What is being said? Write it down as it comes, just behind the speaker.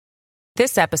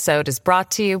This episode is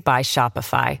brought to you by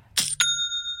Shopify.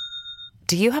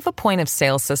 Do you have a point of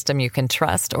sale system you can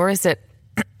trust, or is it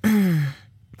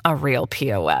a real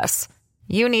POS?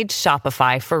 You need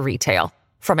Shopify for retail.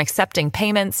 From accepting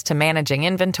payments to managing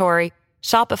inventory,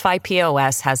 Shopify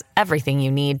POS has everything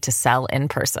you need to sell in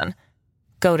person.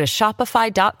 Go to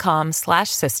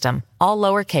shopify.com/system, all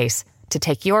lowercase, to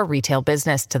take your retail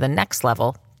business to the next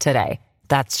level today.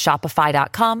 That's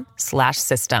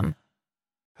shopify.com/system.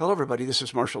 Hello, everybody. This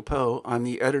is Marshall Poe. I'm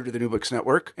the editor of the New Books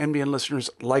Network. NBN listeners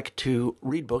like to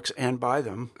read books and buy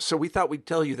them. So we thought we'd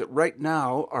tell you that right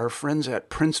now, our friends at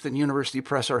Princeton University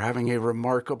Press are having a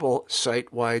remarkable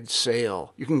site-wide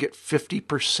sale. You can get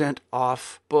 50%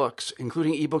 off books,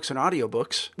 including ebooks and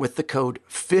audiobooks, with the code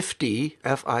 50,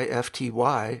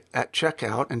 F-I-F-T-Y, at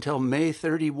checkout until May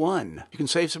 31. You can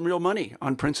save some real money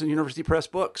on Princeton University Press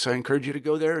books. I encourage you to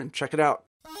go there and check it out.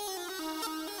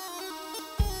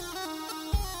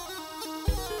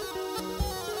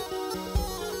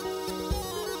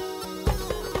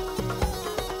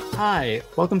 Hi,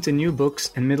 welcome to New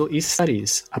Books and Middle East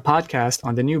Studies, a podcast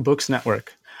on the New Books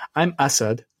Network. I'm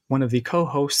Asad, one of the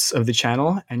co-hosts of the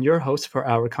channel and your host for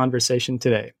our conversation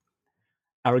today.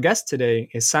 Our guest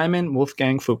today is Simon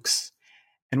Wolfgang Fuchs,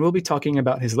 and we'll be talking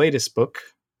about his latest book,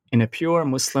 In a Pure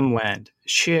Muslim Land,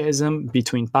 Shi'ism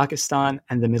Between Pakistan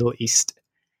and the Middle East.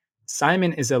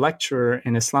 Simon is a lecturer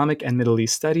in Islamic and Middle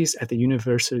East Studies at the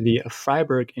University of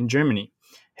Freiburg in Germany.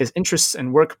 His interests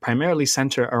and work primarily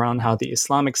center around how the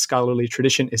Islamic scholarly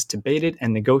tradition is debated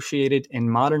and negotiated in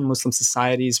modern Muslim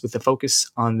societies with a focus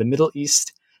on the Middle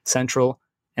East, Central,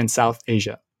 and South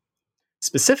Asia.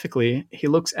 Specifically, he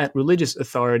looks at religious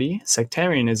authority,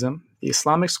 sectarianism, the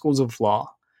Islamic schools of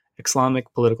law,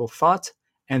 Islamic political thought,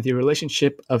 and the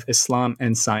relationship of Islam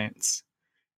and science.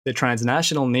 The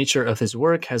transnational nature of his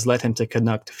work has led him to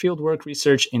conduct fieldwork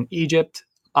research in Egypt,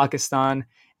 Pakistan,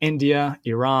 India,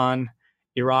 Iran,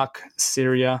 Iraq,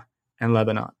 Syria, and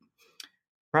Lebanon.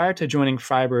 Prior to joining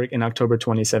Freiburg in October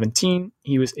 2017,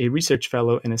 he was a research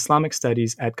fellow in Islamic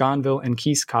studies at Gonville and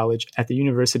Caius College at the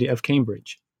University of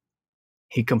Cambridge.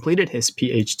 He completed his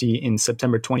PhD in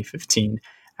September 2015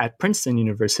 at Princeton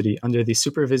University under the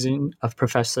supervision of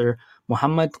Professor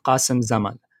Muhammad Qasim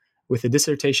Zaman, with a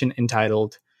dissertation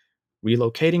entitled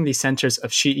Relocating the Centers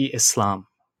of Shi'i Islam,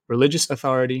 Religious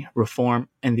Authority, Reform,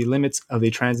 and the Limits of the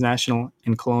Transnational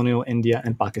in Colonial India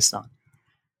and Pakistan.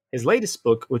 His latest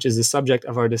book, which is the subject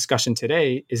of our discussion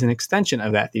today, is an extension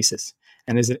of that thesis,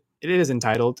 and it is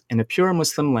entitled In a Pure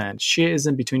Muslim Land,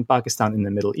 Shi'ism Between Pakistan and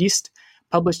the Middle East,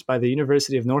 published by the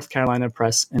University of North Carolina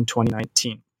Press in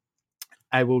 2019.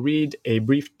 I will read a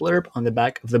brief blurb on the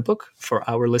back of the book for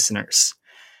our listeners.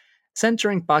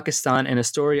 Centering Pakistan in a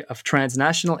story of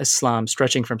transnational Islam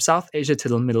stretching from South Asia to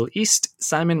the Middle East,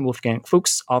 Simon Wolfgang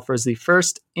Fuchs offers the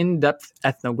first in-depth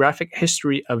ethnographic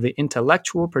history of the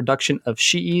intellectual production of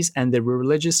Shi'is and their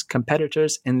religious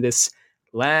competitors in this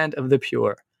land of the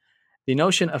pure. The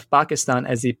notion of Pakistan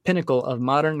as the pinnacle of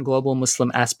modern global Muslim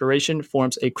aspiration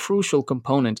forms a crucial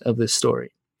component of this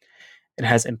story. It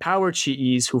has empowered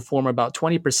Shi'is, who form about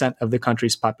 20% of the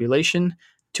country's population,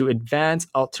 to advance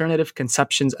alternative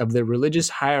conceptions of the religious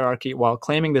hierarchy while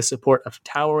claiming the support of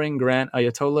towering grand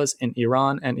ayatollahs in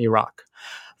Iran and Iraq.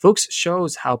 Fuchs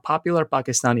shows how popular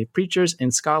Pakistani preachers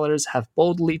and scholars have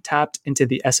boldly tapped into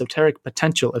the esoteric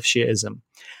potential of Shi'ism,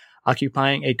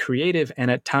 occupying a creative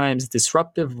and at times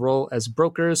disruptive role as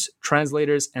brokers,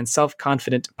 translators, and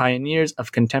self-confident pioneers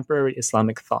of contemporary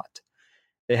Islamic thought.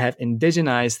 They have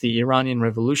indigenized the Iranian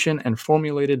Revolution and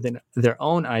formulated their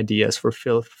own ideas for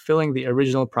fulfilling the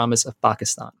original promise of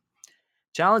Pakistan.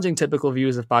 Challenging typical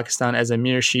views of Pakistan as a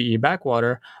mere Shi'i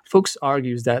backwater, Fuchs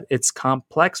argues that its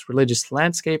complex religious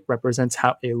landscape represents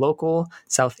how a local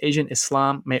South Asian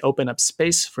Islam may open up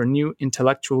space for new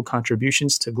intellectual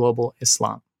contributions to global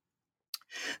Islam.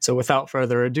 So without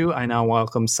further ado, I now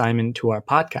welcome Simon to our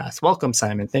podcast. Welcome,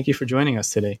 Simon. Thank you for joining us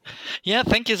today. Yeah,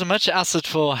 thank you so much, Asad,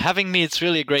 for having me. It's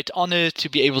really a great honor to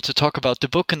be able to talk about the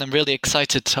book, and I'm really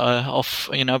excited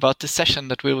about the session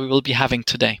that we will be having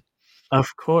today.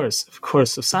 Of course.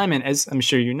 So Simon, as I'm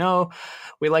sure you know,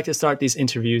 we like to start these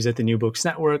interviews at the New Books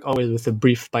Network always with a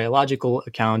brief biological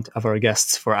account of our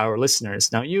guests for our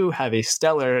listeners. Now, you have a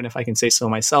stellar, and if I can say so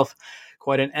myself,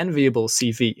 quite an enviable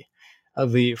CV.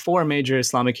 Of the four major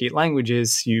Islamic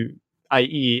languages,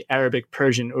 i.e. Arabic,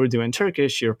 Persian, Urdu, and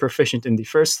Turkish, you're proficient in the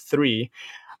first three.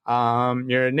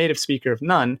 You're a native speaker of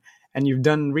none, and you've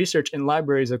done research in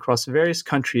libraries across various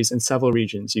countries and several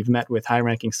regions. You've met with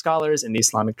high-ranking scholars in the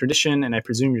Islamic tradition, and I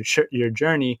presume your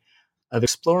journey of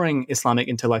exploring Islamic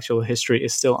intellectual history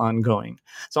is still ongoing.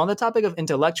 So on the topic of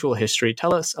intellectual history,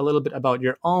 tell us a little bit about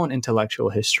your own intellectual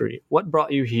history. What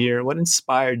brought you here? What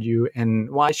inspired you? And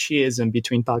why Shiism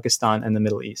between Pakistan and the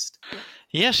Middle East?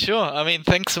 Yeah, sure. I mean,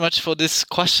 thanks so much for this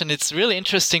question. It's really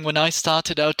interesting. When I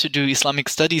started out to do Islamic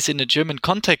studies in a German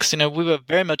context, we were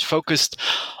very much focused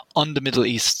on the Middle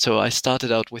East. So I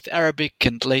started out with Arabic,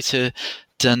 and later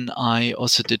then I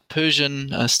also did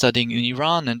Persian, studying in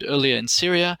Iran and earlier in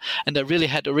Syria. And I really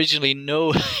had originally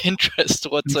no interest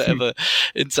whatsoever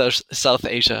in South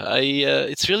Asia.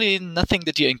 It's really nothing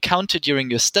that you encounter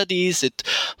during your studies. I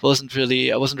wasn't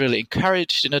really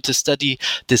encouraged, to study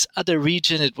this other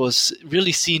region. It was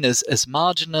really seen as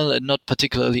marginal and not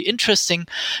particularly interesting.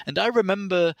 And I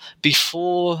remember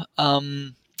before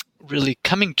really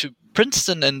coming to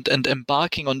Princeton and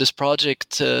embarking on this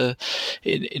project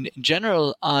in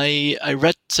general, I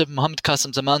read Mohammad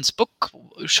Qasim Zaman's book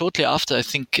shortly after. I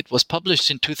think it was published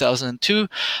in 2002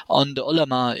 on the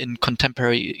ulama in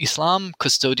contemporary Islam,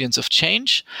 Custodians of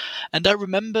Change. And I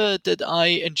remember that I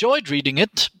enjoyed reading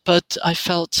it, but I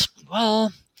felt,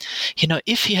 well,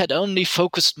 if he had only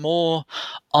focused more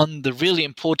on the really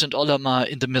important ulama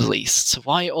in the Middle East.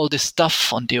 Why all this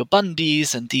stuff on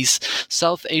Deobandis and these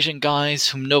South Asian guys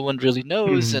whom no one really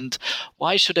knows? And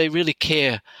why should I really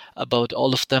care about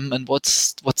all of them? And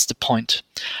what's the point?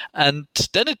 And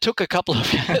then it took a couple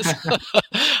of years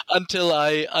until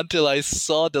I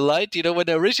saw the light. When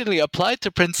I originally applied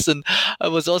to Princeton, I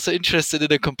was also interested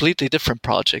in a completely different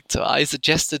project. So I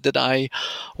suggested that I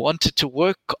wanted to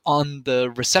work on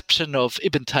the reception of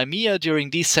Ibn Taymiyyah during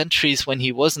these centuries when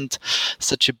he wasn't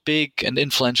such a big and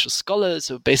influential scholar,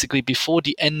 so basically before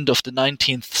the end of the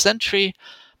 19th century.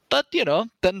 But,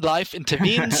 then life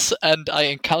intervenes, and I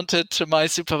encountered my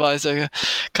supervisor,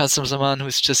 Qasim Zaman,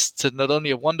 who's just not only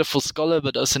a wonderful scholar,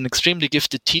 but also an extremely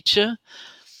gifted teacher.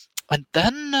 And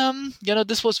then,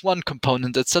 this was one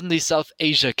component, that suddenly South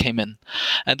Asia came in.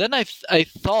 And then I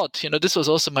thought, this was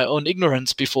also my own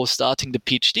ignorance before starting the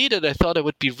PhD, that I thought I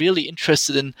would be really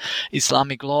interested in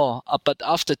Islamic law. But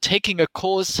after taking a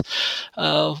course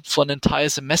for an entire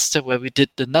semester where we did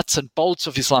the nuts and bolts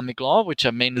of Islamic law, which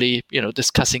are mainly,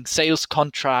 discussing sales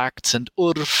contracts and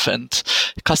urf and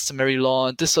customary law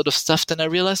and this sort of stuff, then I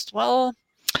realized, well,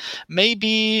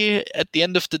 maybe at the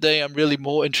end of the day, I'm really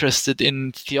more interested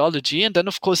in theology. And then,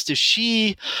 of course, the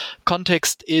Shii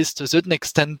context is to a certain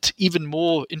extent even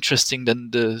more interesting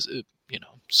than the,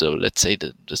 so let's say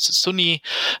the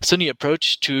Sunni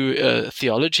approach to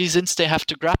theology, since they have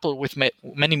to grapple with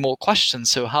many more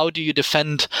questions. So how do you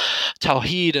defend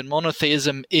Tawheed and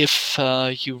monotheism if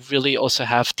you really also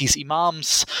have these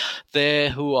imams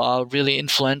there who are really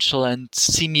influential and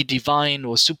semi-divine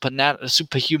or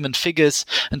superhuman figures?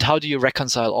 And how do you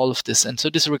reconcile all of this? And so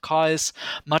this requires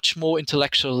much more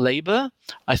intellectual labor,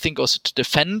 I think, also to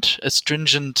defend a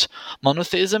stringent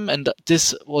monotheism. And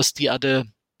this was the other,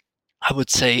 I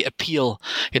would say, appeal,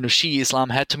 Shia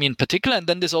Islam had to me in particular. And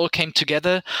then this all came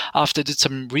together after I did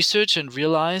some research and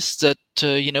realized that,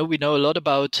 we know a lot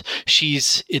about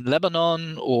Shias in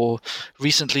Lebanon, or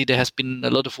recently there has been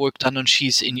a lot of work done on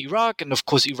Shias in Iraq. And of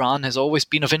course, Iran has always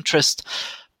been of interest.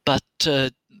 But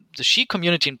the Shia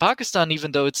community in Pakistan,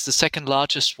 even though it's the second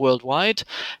largest worldwide,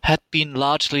 had been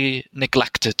largely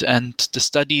neglected. And the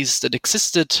studies that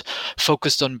existed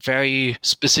focused on very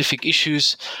specific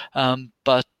issues.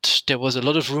 But there was a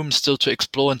lot of room still to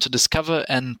explore and to discover.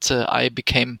 And I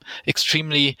became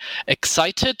extremely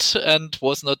excited and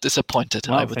was not disappointed,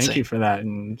 well, I would say. Thank you for that.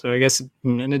 And so I guess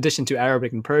in addition to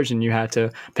Arabic and Persian, you had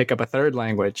to pick up a third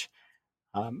language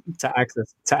to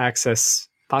access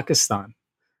Pakistan,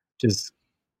 which is...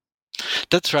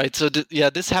 That's right. So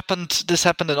this happened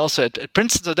and also at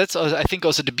Princeton. So that's, I think,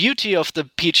 also the beauty of the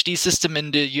PhD system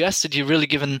in the US, that you're really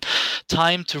given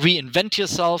time to reinvent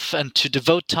yourself and to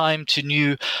devote time to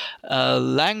new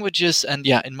languages. And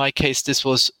in my case, this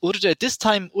was Urdu. At this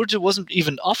time, Urdu wasn't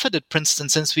even offered at Princeton,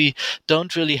 since we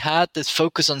don't really had this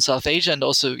focus on South Asia. And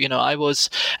also, I was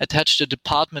attached to the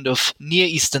Department of Near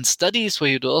Eastern Studies,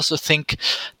 where you'd also think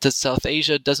that South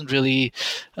Asia doesn't really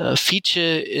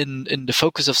feature in the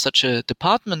focus of such a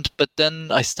department. But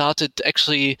then I started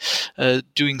actually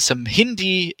doing some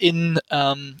Hindi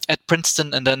at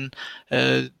Princeton, and then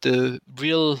the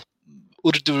real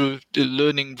Urdu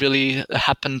learning really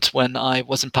happened when I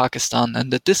was in Pakistan.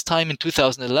 And at this time in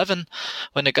 2011,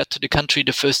 when I got to the country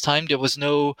the first time, there was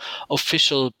no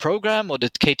official program or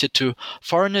that catered to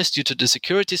foreigners due to the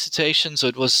security situation. So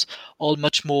it was all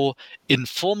much more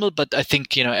informal. But I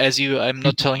think, I'm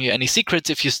not telling you any secrets.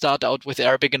 If you start out with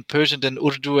Arabic and Persian, then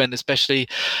Urdu, and especially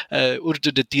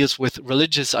Urdu that deals with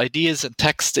religious ideas and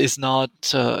text, is not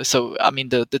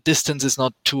the distance is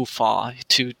not too far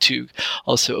to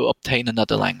also obtain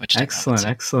another language.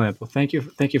 Excellent. Well, thank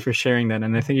you for sharing that.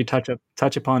 And I think you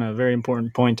touch upon a very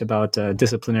important point about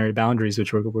disciplinary boundaries,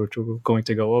 which we're going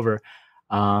to go over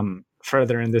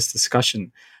further in this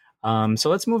discussion. So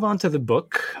let's move on to the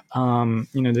book.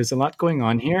 There's a lot going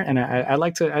on here, and I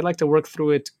like to work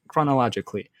through it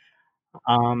chronologically.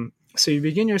 So you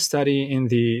begin your study in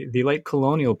the late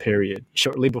colonial period,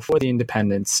 shortly before the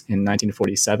independence in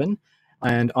 1947,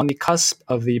 and on the cusp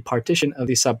of the partition of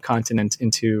the subcontinent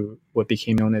into what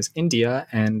became known as India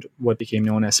and what became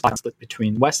known as split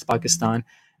between West Pakistan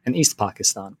and East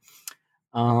Pakistan.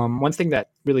 One thing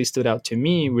that really stood out to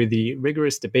me were the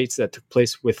rigorous debates that took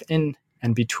place within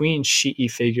and between Shi'i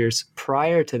figures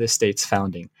prior to the state's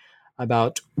founding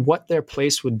about what their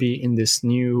place would be in this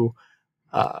new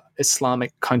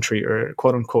Islamic country, or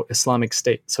quote unquote Islamic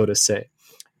state, so to say.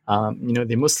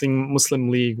 The Muslim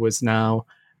League was now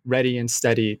ready and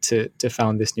steady to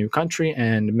found this new country,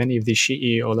 and many of the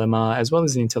Shi'i ulama, as well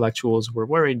as the intellectuals, were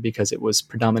worried because it was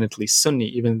predominantly Sunni,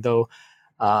 even though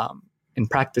in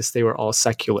practice they were all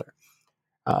secular.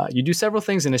 You do several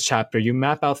things in this chapter. You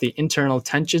map out the internal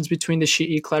tensions between the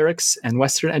Shi'i clerics and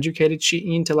Western-educated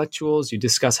Shi'i intellectuals. You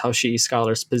discuss how Shi'i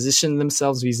scholars position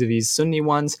themselves vis-a-vis Sunni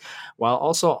ones, while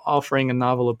also offering a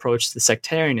novel approach to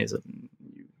sectarianism.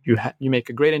 You make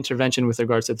a great intervention with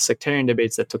regards to the sectarian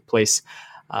debates that took place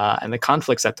and the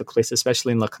conflicts that took place,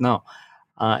 especially in Lucknow.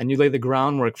 And you lay the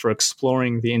groundwork for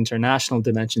exploring the international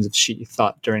dimensions of Shi'i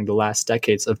thought during the last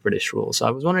decades of British rule. So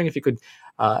I was wondering if you could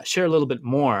share a little bit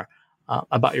more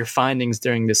about your findings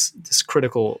during this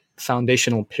critical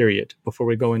foundational period before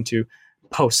we go into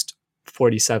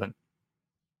post-47.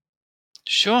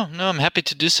 Sure. No, I'm happy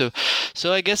to do so.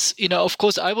 So I guess, of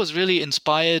course, I was really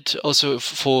inspired also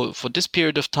for this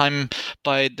period of time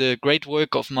by the great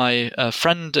work of my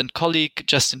friend and colleague,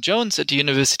 Justin Jones at the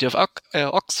University of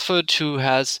Oxford, who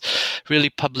has really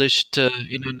published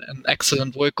an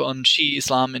excellent work on Shi'i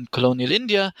Islam in colonial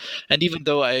India. And even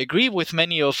though I agree with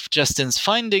many of Justin's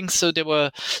findings, so there were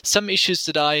some issues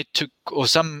that I took, or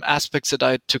some aspects that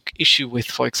I took issue with.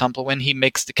 For example, when he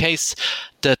makes the case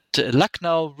that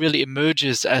Lucknow really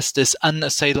emerges as this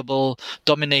unassailable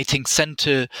dominating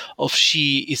center of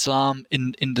Shi'i Islam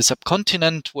in the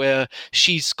subcontinent, where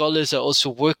Shi'i scholars are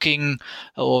also working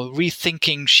or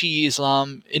rethinking Shi'i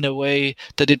Islam in a way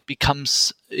that it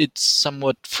becomes it's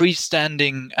somewhat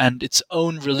freestanding and its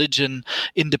own religion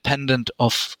independent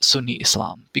of Sunni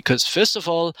Islam. Because first of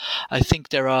all, I think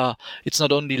it's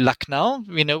not only Lucknow,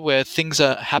 where things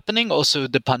are happening, also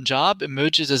the Punjab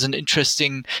emerges as an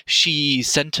interesting Shi'i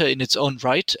center in its own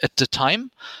right at the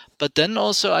time. But then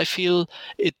also I feel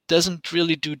it doesn't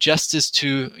really do justice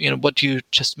to, what you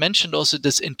just mentioned, also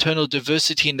this internal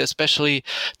diversity and especially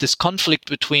this conflict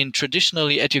between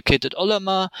traditionally educated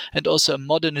ulama and also a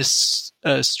modernist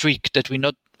streak that we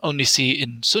not only see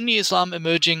in Sunni Islam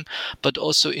emerging, but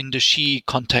also in the Shi'i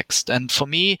context. And for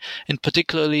me, in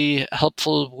particularly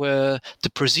helpful were the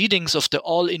proceedings of the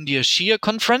All India Shia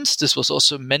Conference. This was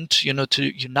also meant, to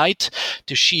unite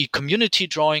the Shi'i community,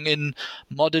 drawing in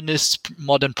modernists,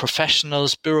 modern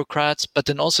professionals, bureaucrats, but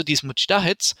then also these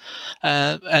mujtahids.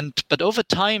 But over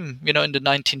time, in the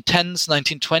 1910s,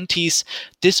 1920s,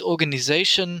 this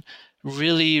organization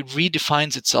really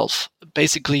redefines itself.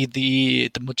 Basically, the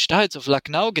mujtahids of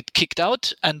Lucknow get kicked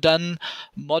out, and then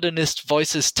modernist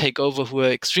voices take over who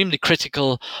are extremely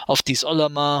critical of these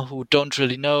ulama, who don't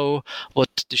really know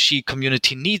what the Shi'i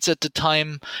community needs at the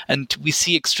time. And we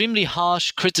see extremely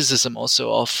harsh criticism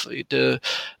also of the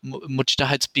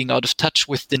mujtahids being out of touch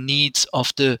with the needs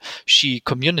of the Shi'i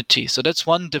community. So that's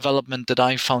one development that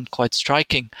I found quite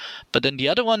striking. But then the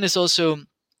other one is also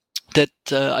that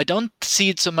I don't see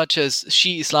it so much as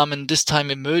Shi'i Islam in this time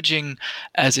emerging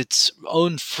as its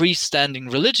own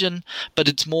freestanding religion, but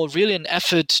it's more really an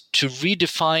effort to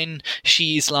redefine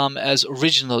Shi'i Islam as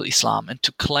original Islam and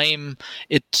to claim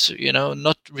it,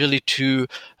 not really to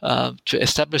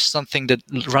establish something that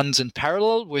runs in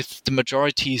parallel with the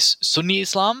majority's Sunni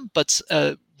Islam, but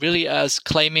really as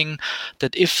claiming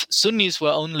that if Sunnis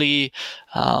were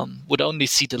would only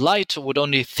see the light or would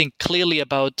only think clearly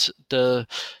about the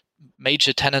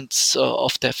major tenets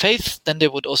of their faith, then they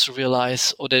would also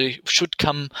realize, or they should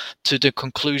come to the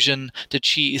conclusion, that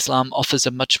Shi'i Islam offers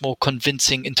a much more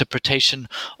convincing interpretation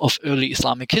of early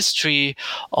Islamic history,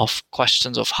 of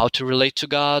questions of how to relate to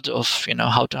God, of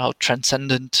how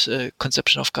transcendent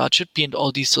conception of God should be, and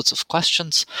all these sorts of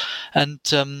questions. And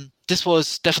this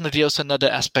was definitely also another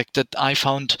aspect that I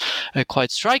found quite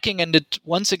striking, and it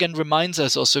once again reminds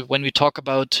us also, when we talk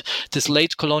about this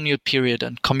late colonial period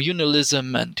and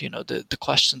communalism and the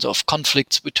questions of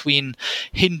conflicts between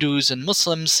Hindus and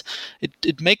Muslims,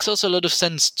 it makes also a lot of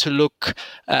sense to look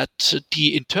at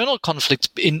the internal conflicts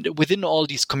within all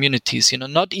these communities.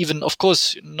 Not even, of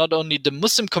course, not only the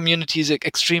Muslim community is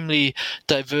extremely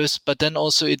diverse, but then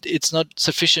also it's not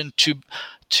sufficient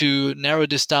to narrow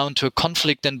this down to a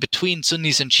conflict then between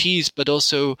Sunnis and Shiis, but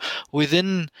also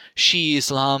within Shi'i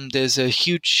Islam, there's a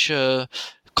huge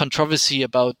controversy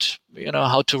about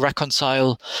how to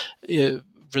reconcile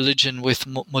religion with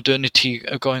modernity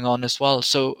going on as well.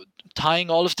 So tying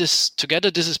all of this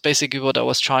together, this is basically what I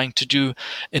was trying to do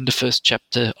in the first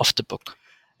chapter of the book.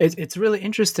 It's really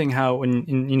interesting how,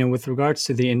 with regards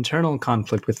to the internal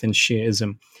conflict within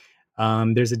Shi'ism,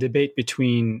 there's a debate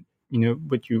between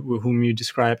whom you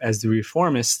describe as the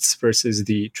reformists versus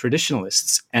the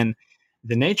traditionalists, and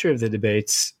the nature of the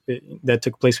debates that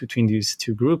took place between these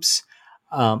two groups.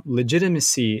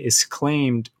 Legitimacy is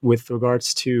claimed with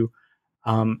regards to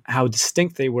how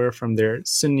distinct they were from their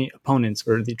Sunni opponents,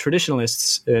 or the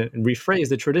traditionalists. Rephrase,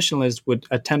 the traditionalists would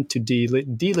attempt to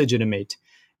delegitimate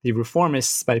the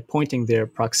reformists by pointing their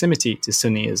proximity to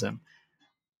Sunniism.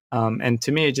 And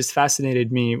to me, it just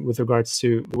fascinated me with regards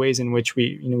to the ways in which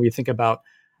we think about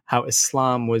how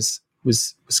Islam was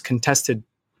contested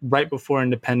right before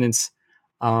independence,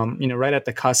 right at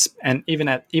the cusp, and even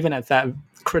at that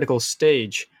critical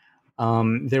stage,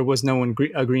 there was no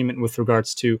agreement with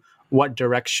regards to what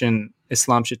direction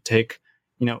Islam should take.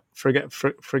 Forget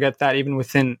that. Even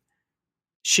within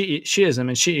Shi'ism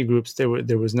and Shi'i groups, there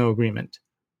was no agreement.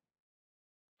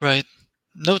 Right.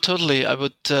 No, totally. I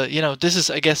would, this is,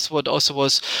 I guess, what also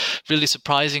was really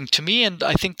surprising to me. And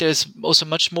I think there's also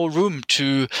much more room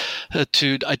to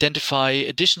identify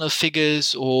additional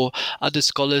figures or other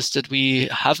scholars that we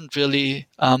haven't really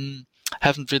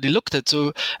looked at.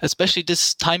 So especially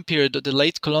this time period, the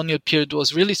late colonial period,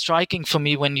 was really striking for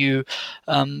me when you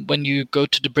go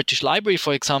to the British Library,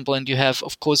 for example, and you have,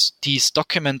 of course, these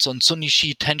documents on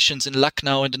Sunni-Shi'i tensions in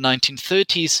Lucknow in the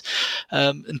 1930s.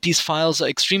 And these files are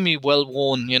extremely well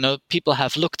worn. People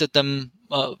have looked at them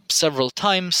several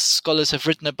times. Scholars have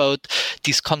written about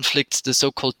these conflicts, the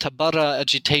so-called Tabara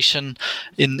agitation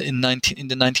in the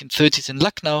 1930s in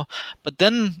Lucknow. But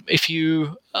then, if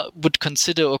you would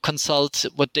consider or consult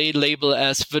what they label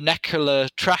as vernacular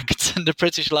tracts in the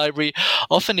British Library,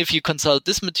 often if you consult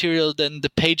this material, then the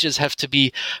pages have to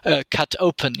be cut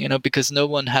open, because no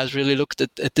one has really looked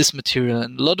at this material.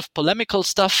 And a lot of polemical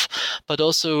stuff, but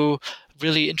also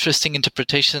really interesting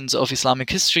interpretations of Islamic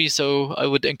history. So I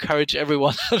would encourage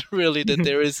everyone really that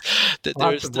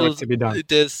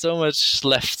there's so much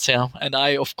left. Yeah. And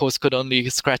I, of course, could only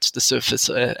scratch the surface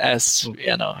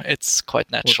it's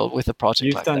quite natural with a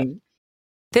project like that.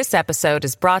 This episode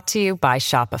is brought to you by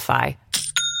Shopify.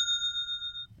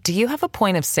 Do you have a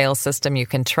point of sale system you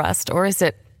can trust, or is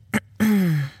it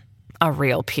a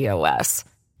real POS?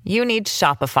 You need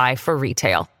Shopify for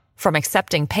retail. From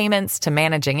accepting payments to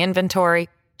managing inventory,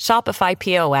 Shopify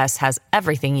POS has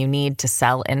everything you need to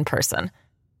sell in person.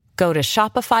 Go to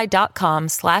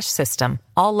shopify.com/system,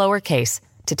 all lowercase,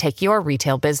 to take your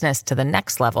retail business to the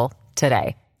next level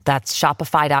today. That's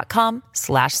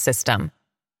shopify.com/system.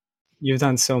 You've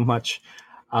done so much,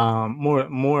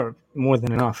 more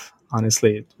than enough,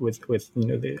 honestly.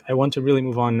 I want to really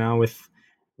move on now with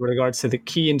regards to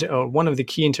one of the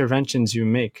key interventions you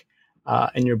make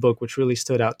in your book, which really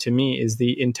stood out to me, is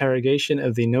the interrogation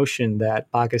of the notion that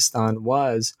Pakistan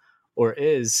was or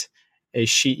is a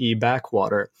Shi'i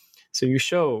backwater. So you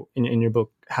show in your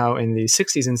book how in the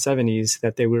 60s and 70s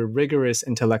that there were rigorous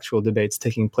intellectual debates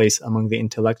taking place among the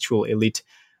intellectual elite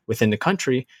within the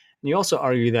country. And you also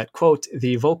argue that, quote,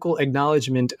 the vocal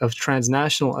acknowledgement of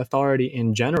transnational authority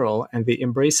in general and the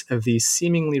embrace of the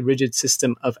seemingly rigid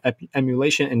system of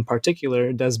emulation in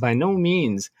particular does by no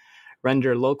means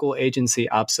render local agency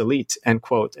obsolete, end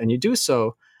quote. And you do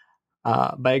so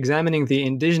by examining the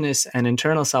indigenous and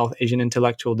internal South Asian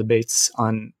intellectual debates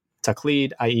on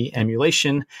taqlid, i.e.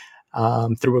 emulation,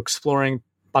 through exploring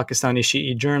Pakistani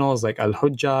Shi'i journals like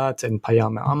Al-Hujjat and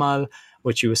Payam-e-Amal,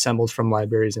 which you assembled from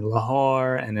libraries in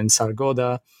Lahore and in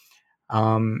Sargodha,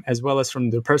 as well as from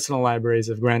the personal libraries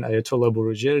of Grand Ayatollah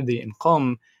Borujerdi in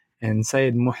Qom and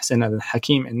Sayyid Muhsin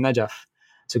al-Hakim in Najaf.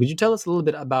 So could you tell us a little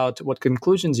bit about what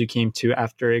conclusions you came to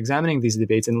after examining these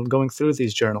debates and going through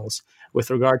these journals with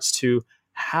regards to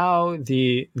how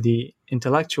the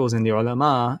intellectuals and the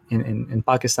ulama in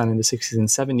Pakistan in the 60s and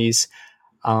 70s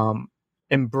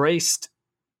embraced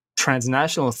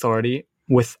transnational authority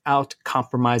without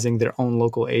compromising their own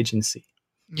local agency?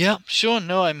 Yeah, sure.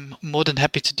 No, I'm more than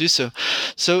happy to do so.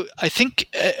 So I think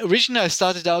originally I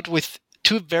started out with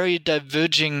two very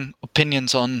diverging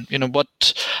opinions on,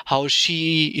 how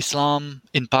Shi'i Islam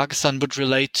in Pakistan would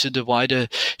relate to the wider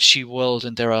Shi'i world.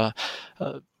 And there are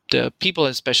people,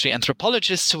 especially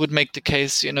anthropologists, who would make the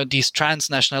case, these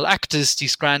transnational actors,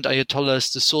 these grand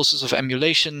ayatollahs, the sources of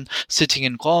emulation sitting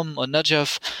in Qom or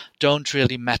Najaf don't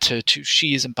really matter to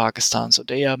Shi'is in Pakistan. So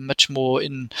they are much more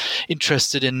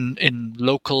interested in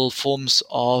local forms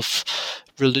of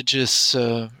religious,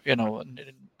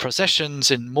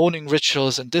 processions, in mourning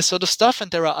rituals and this sort of stuff.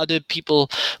 And there are other people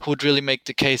who would really make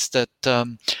the case that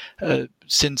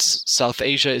since South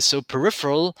Asia is so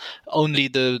peripheral, only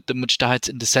the mujtahids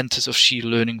in the centers of Shi'i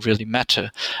learning really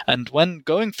matter. And when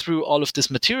going through all of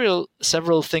this material,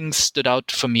 several things stood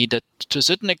out for me that to a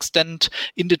certain extent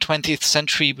in the 20th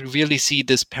century, we really see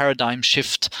this paradigm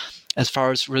shift as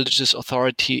far as religious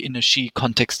authority in a Shi'i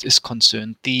context is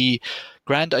concerned. The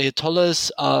grand ayatollahs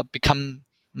become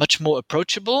much more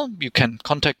approachable. You can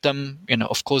contact them.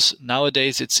 Of course,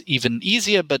 nowadays it's even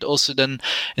easier, but also then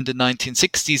in the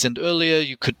 1960s and earlier,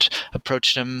 you could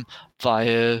approach them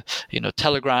via,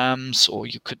 telegrams, or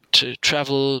you could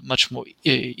travel much more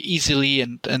easily.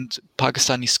 And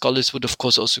Pakistani scholars would, of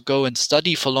course, also go and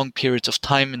study for long periods of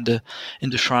time in the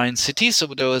shrine city. So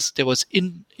there was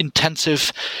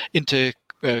intensive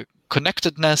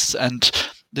interconnectedness, and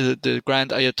the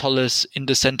grand ayatollahs in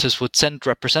the centers would send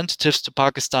representatives to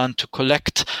Pakistan to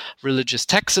collect religious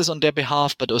taxes on their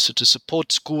behalf, but also to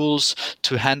support schools,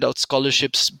 to hand out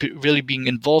scholarships, really being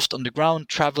involved on the ground,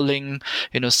 traveling,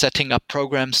 setting up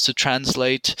programs to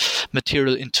translate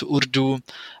material into Urdu.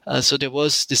 So there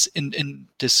was this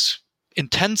this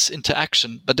intense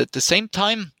interaction, but at the same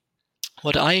time,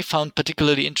 what I found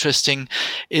particularly interesting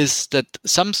is that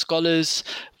some scholars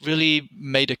really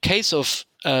made a case of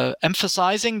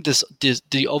emphasizing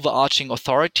the overarching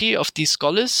authority of these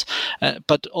scholars,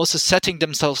 but also setting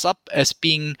themselves up as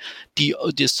being the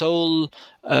sole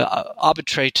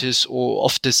arbitrators or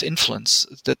of this influence,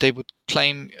 that they would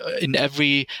claim in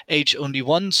every age only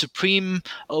one supreme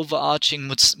overarching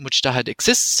mujtahid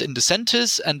exists in the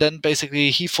centers, and then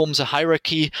basically he forms a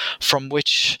hierarchy from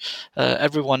which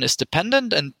everyone is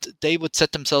dependent, and they would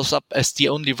set themselves up as the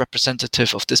only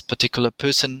representative of this particular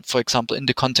person, for example, in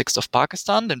the context of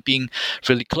Pakistan, and being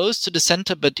really close to the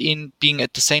center, but in being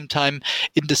at the same time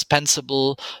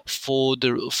indispensable for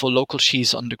local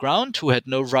Shi'is on the ground who had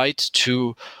no right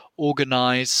to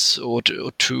organize or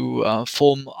to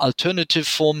form alternative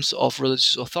forms of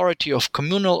religious authority, of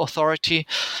communal authority.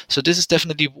 So this is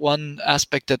definitely one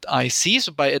aspect that I see.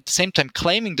 So by at the same time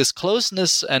claiming this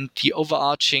closeness and the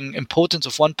overarching importance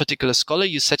of one particular scholar,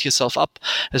 you set yourself up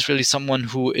as really someone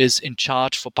who is in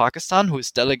charge for Pakistan, who is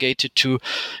delegated to,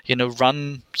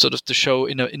 run sort of the show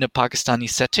in a Pakistani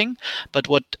setting. But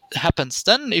what happens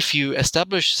then if you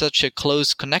establish such a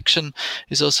close connection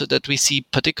is also that we see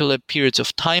particular periods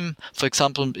of time. For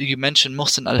example, you mentioned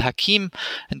Mohsen al-Hakim,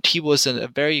 and he was a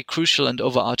very crucial and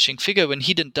overarching figure. When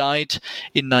he then died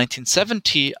in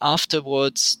 1970,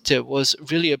 afterwards, there was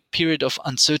really a period of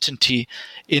uncertainty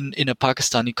in a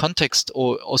Pakistani context,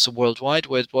 or also worldwide,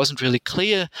 where it wasn't really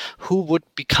clear who would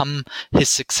become his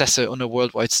successor on a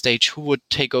worldwide stage, who would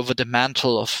take over the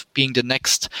mantle of being the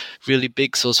next really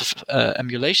big source of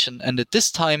emulation. And at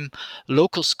this time,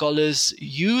 local scholars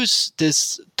use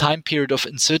this time period of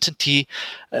uncertainty,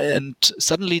 and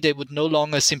suddenly they would no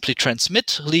longer simply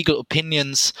transmit legal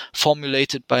opinions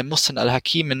formulated by Mohsen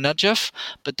al-Hakim in Najaf,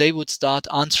 but they would start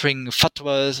answering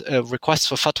fatwas, requests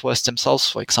for fatwas themselves,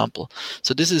 for example.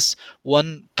 So this is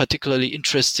one particularly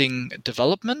interesting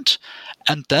development.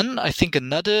 And then I think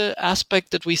another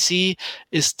aspect that we see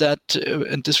is that,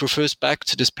 and this refers back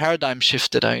to this paradigm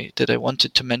shift that I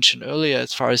wanted to mention earlier,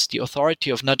 as far as the authority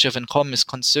of Najaf and Qom is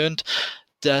concerned,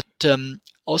 that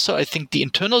also, I think the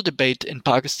internal debate in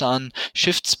Pakistan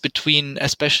shifts between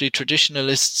especially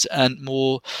traditionalists and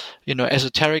more,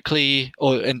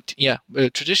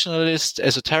 traditionalist,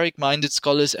 esoteric-minded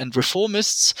scholars and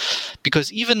reformists,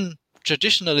 because even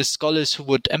traditionalist scholars who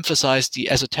would emphasize the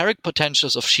esoteric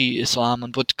potentials of Shi'i Islam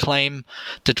and would claim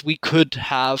that we could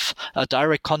have a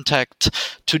direct contact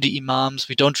to the imams.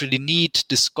 We don't really need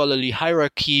this scholarly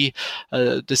hierarchy,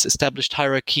 this established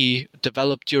hierarchy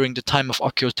developed during the time of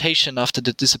occultation after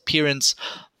the disappearance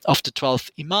of the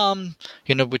 12th imam,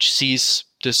 which sees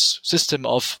this system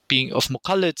of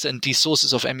muqallids and these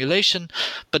sources of emulation,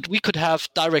 but we could have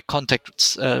direct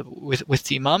contacts with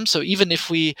the imam. So even if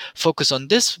we focus on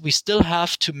this, we still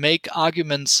have to make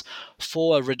arguments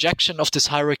for a rejection of this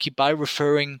hierarchy by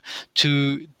referring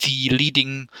to the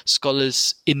leading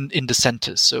scholars in the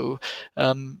centers. So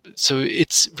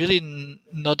it's really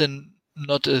not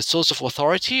a source of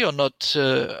authority, or not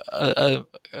a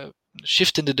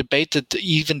shift in the debate that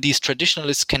even these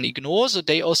traditionalists can ignore. So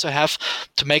they also have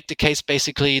to make the case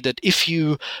basically that if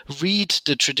you read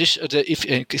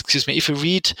if you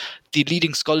read the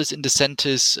leading scholars in the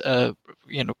centers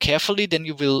carefully, then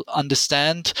you will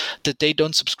understand that they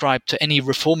don't subscribe to any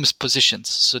reformist positions.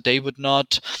 So they would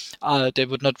not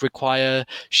require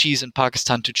Shias in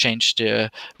Pakistan to change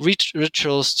their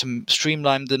rituals, to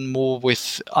streamline them more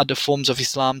with other forms of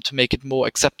Islam, to make it more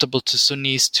acceptable to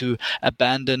Sunnis to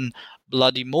abandon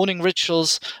bloody mourning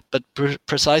rituals. But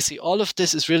precisely all of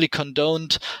this is really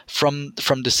condoned from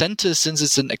the center, since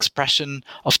it's an expression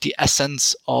of the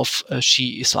essence of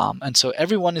Shia Islam. And so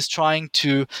everyone is trying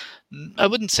to, I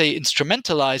wouldn't say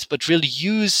instrumentalize, but really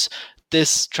use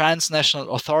this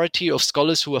transnational authority of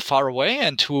scholars who are far away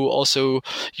and who also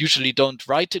usually don't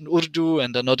write in Urdu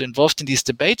and are not involved in these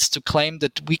debates, to claim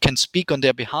that we can speak on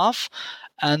their behalf,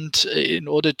 and in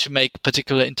order to make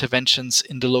particular interventions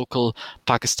in the local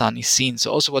Pakistani scene.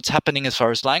 So also what's happening as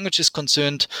far as language is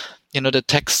concerned, the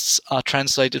texts are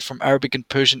translated from Arabic and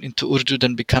Persian into Urdu,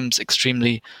 then becomes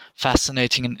extremely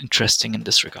fascinating and interesting in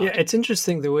this regard. Yeah, it's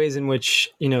interesting the ways in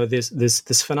which,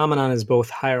 this phenomenon is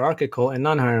both hierarchical and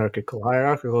non-hierarchical.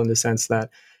 Hierarchical in the sense that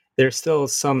there's still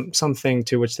something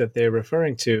to which that they're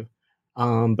referring to,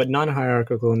 but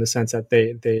non-hierarchical in the sense that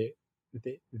the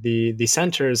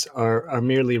centers are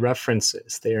merely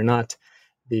references. They are not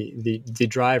the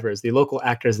drivers. The local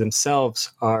actors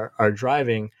themselves are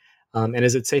driving. And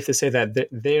is it safe to say that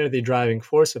they're the driving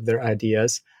force of their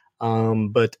ideas,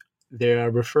 but they are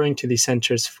referring to the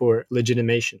centers for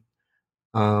legitimation?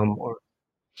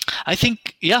 I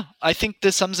think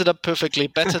this sums it up perfectly,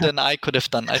 better than I could have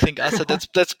done. I think, Asad,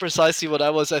 that's precisely what I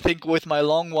was, I think, with my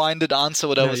long-winded answer,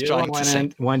 I was trying to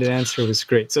say. Winded answer was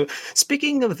great. So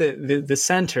speaking of the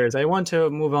centers, I want to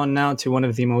move on now to one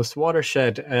of the most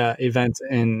watershed events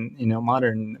in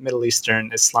modern Middle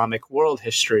Eastern Islamic world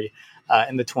history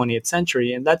in the 20th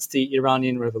century, and that's the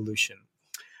Iranian Revolution,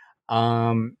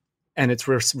 and its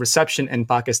reception in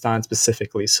Pakistan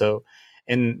specifically. So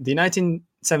in the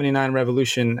 1979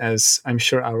 revolution, as I'm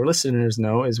sure our listeners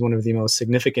know, is one of the most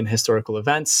significant historical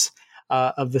events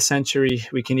of the century.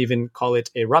 We can even call it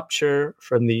a rupture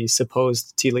from the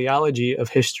supposed teleology of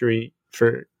history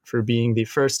for being the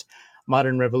first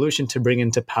modern revolution to bring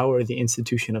into power the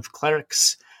institution of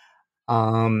clerics.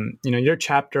 Your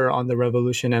chapter on the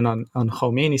revolution and on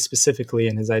Khomeini specifically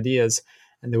and his ideas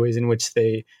and the ways in which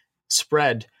they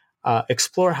spread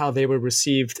explore how they were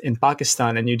received in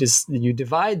Pakistan, and you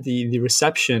divide the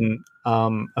reception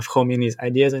of Khomeini's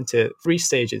ideas into 3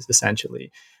 stages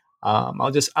essentially.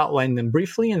 I'll just outline them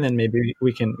briefly, and then maybe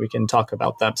we can talk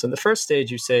about them. So in the first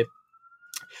stage, you say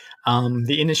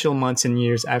the initial months and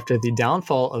years after the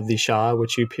downfall of the Shah,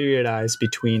 which you periodize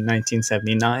between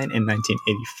 1979 and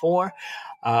 1984,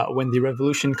 when the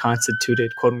revolution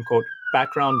constituted quote-unquote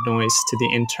background noise to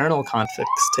the internal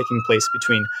conflicts taking place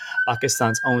between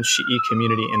Pakistan's own Shi'i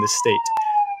community and the state.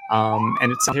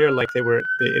 And it's here like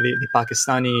the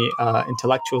Pakistani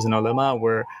intellectuals and ulama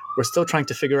were still trying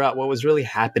to figure out what was really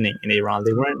happening in Iran.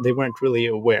 They weren't really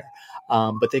aware,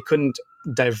 but they couldn't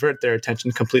divert their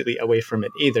attention completely away from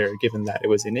it either, given that it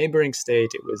was a neighboring state.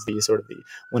 It was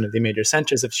one of the major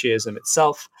centers of Shiism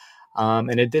itself.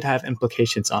 And it did have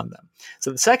implications on them.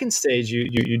 So the second stage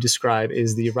you describe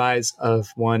is the rise of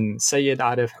one Sayyid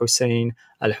Arif Hussein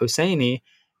al-Husseini,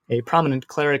 a prominent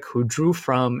cleric who drew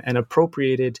from and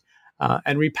appropriated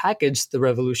and repackaged the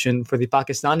revolution for the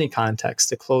Pakistani context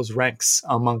to close ranks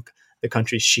among the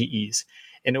country's Shi'is.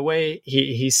 In a way,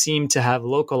 he seemed to have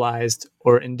localized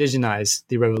or indigenized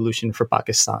the revolution for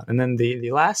Pakistan. And then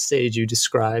the last stage you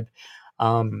describe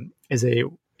is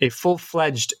a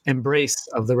full-fledged embrace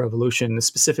of the revolution,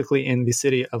 specifically in the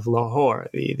city of Lahore,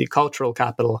 the cultural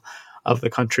capital of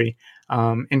the country,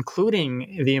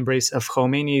 including the embrace of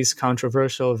Khomeini's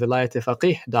controversial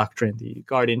Vilayat-e-Faqih doctrine, the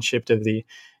guardianship of the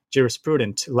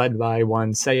jurisprudent, led by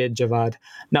one Sayyid Javad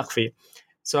Naqvi.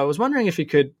 So I was wondering if you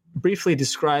could briefly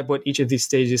describe what each of these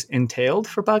stages entailed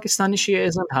for Pakistani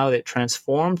Shi'ism, how it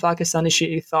transformed Pakistani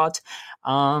Shi'i thought.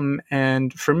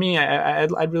 And for me,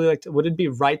 I'd really like to, would it be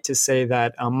right to say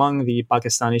that among the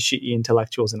Pakistani Shi'i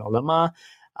intellectuals and ulama,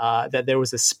 that there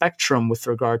was a spectrum with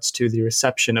regards to the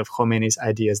reception of Khomeini's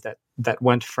ideas that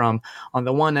went from, on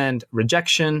the one end,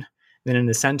 rejection, Then in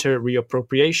the center,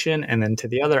 reappropriation, and then to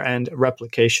the other end,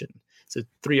 replication. So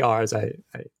 3 R's I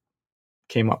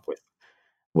came up with.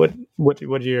 What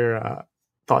are your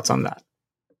thoughts on that?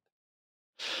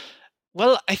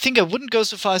 Well, I think I wouldn't go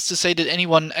so far as to say that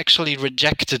anyone actually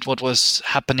rejected what was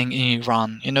happening in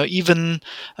Iran. Even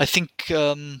I think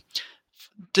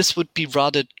this would be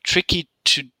rather tricky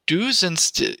to do,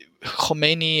 since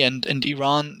Khomeini and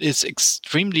Iran is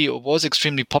extremely, or was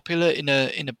extremely popular in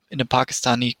a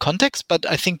Pakistani context. But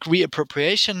I think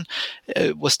reappropriation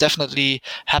was definitely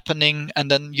happening. And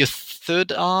then your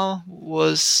third R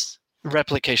was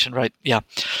replication, right? Yeah.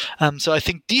 So I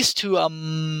think these two are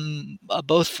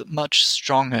both much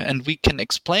stronger, and we can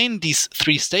explain these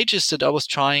 3 stages that I was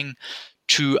trying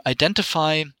to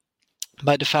identify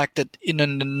by the fact that in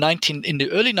the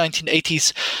early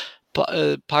 1980s,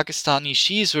 Pakistani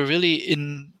Shis were really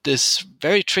in this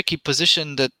very tricky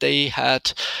position that they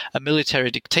had a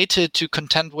military dictator to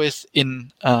contend with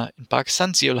in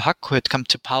Pakistan, Zia-ul Haq, who had come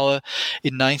to power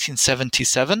in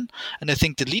 1977. And I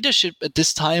think the leadership at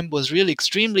this time was really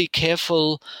extremely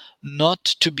careful not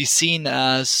to be seen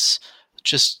as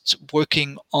just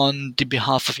working on the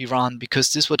behalf of Iran,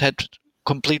 because this would have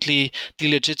completely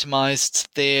delegitimized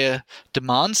their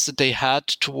demands that they had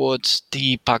towards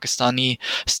the Pakistani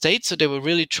state. So they were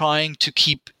really trying to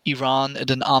keep Iran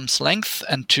at an arm's length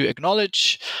and to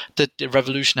acknowledge that the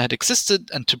revolution had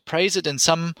existed and to praise it in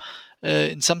some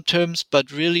terms,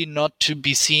 but really not to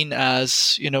be seen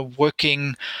as,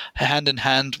 working hand in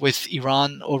hand with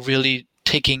Iran, or really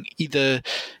taking either,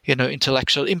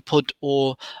 intellectual input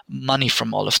or money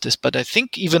from all of this. But I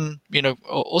think even,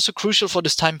 also crucial for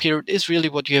this time period is really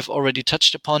what you have already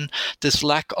touched upon, this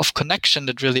lack of connection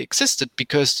that really existed,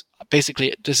 because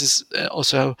basically this is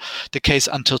also the case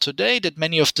until today, that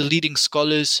many of the leading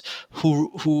scholars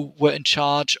who were in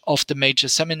charge of the major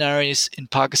seminaries in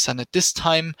Pakistan at this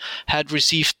time had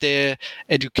received their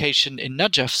education in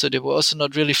Najaf. So they were also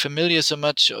not really familiar so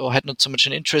much, or had not so much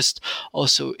an interest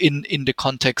also in the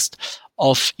context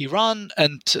of Iran.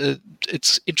 And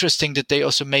it's interesting that they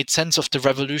also made sense of the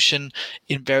revolution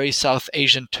in very South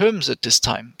Asian terms at this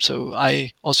time. So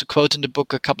I also quote in the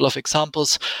book a couple of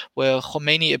examples where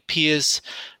Khomeini appears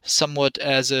somewhat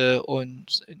as in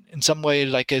some way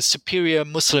like a superior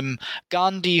Muslim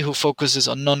Gandhi who focuses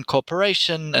on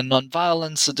non-cooperation and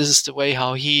non-violence. So this is the way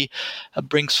how he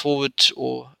brings forward,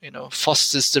 or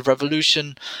fosters the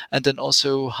revolution, and then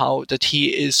also how that he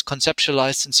is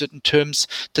conceptualized in certain terms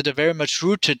that are very much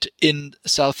rooted in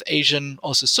South Asian,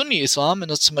 also Sunni Islam, and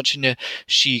not so much in a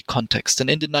Shia context.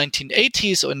 And in the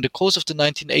 1980s, or in the course of the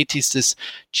 1980s, this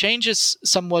changes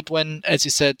somewhat when, as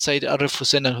you said, Sayyid Arif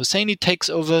Hussein al-Husseini takes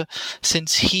over,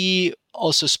 since he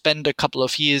also spent a couple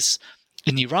of years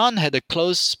in Iran, had a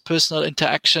close personal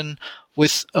interaction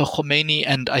with Khomeini,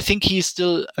 and I think he's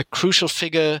still a crucial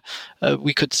figure,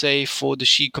 we could say, for the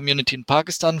Shia community in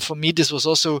Pakistan. For me, this was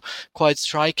also quite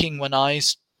striking when I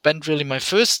spent really my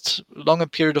first longer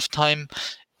period of time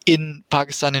in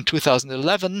Pakistan in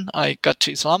 2011. I got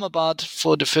to Islamabad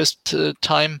for the first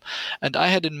time, and I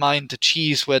had in mind the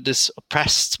Shis were this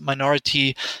oppressed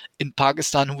minority in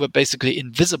Pakistan who were basically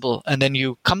invisible. And then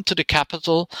you come to the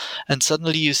capital and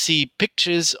suddenly you see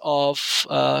pictures of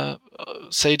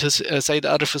Sayyid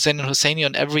Arif Hussein al-Husseini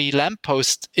on every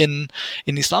lamppost in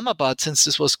Islamabad, since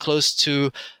this was close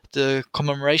to the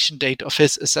commemoration date of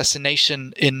his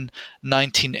assassination in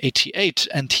 1988.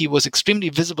 And he was extremely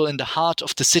visible in the heart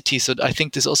of the city. So I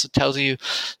think this also tells you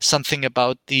something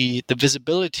about the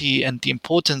visibility and the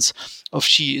importance of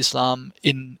Shia Islam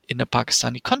in a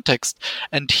Pakistani context.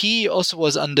 And he also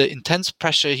was under intense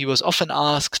pressure. He was often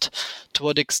asked to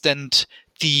what extent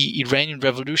the Iranian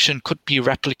Revolution could be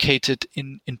replicated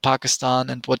in Pakistan,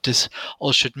 and what this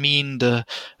all should mean, the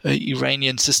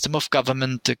Iranian system of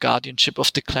government, the guardianship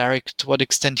of the cleric, to what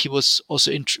extent he was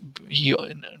also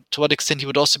to what extent he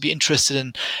would also be interested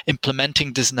in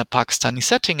implementing this in a Pakistani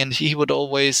setting. And he would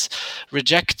always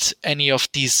reject any of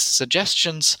these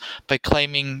suggestions by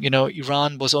claiming,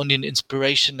 Iran was only an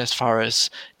inspiration as far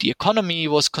as the economy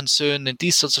was concerned, and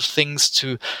these sorts of things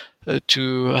to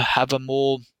have a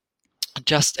more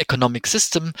just economic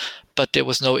system, but there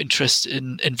was no interest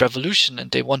in revolution,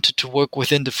 and they wanted to work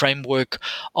within the framework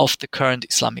of the current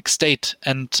Islamic State.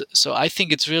 And so I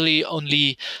think it's really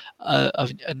only a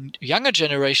younger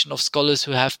generation of scholars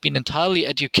who have been entirely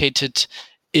educated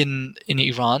in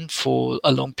Iran for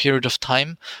a long period of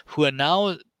time, who are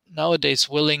nowadays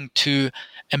willing to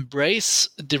embrace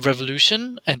the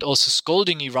revolution, and also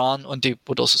scolding Iran, and they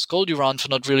would also scold Iran for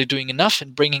not really doing enough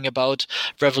in bringing about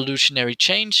revolutionary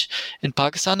change in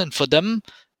Pakistan. And for them,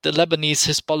 the Lebanese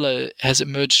Hezbollah has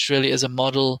emerged really as a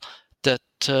model that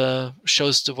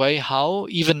shows the way how,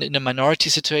 even in a minority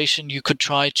situation, you could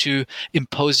try to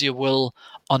impose your will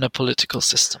on a political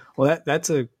system. Well, that's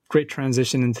a great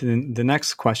transition into the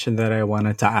next question that I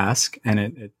wanted to ask, and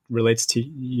it relates to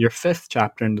your 5th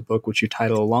chapter in the book, which you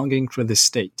title "Longing for the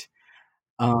State."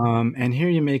 And here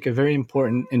you make a very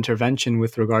important intervention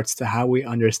with regards to how we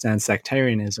understand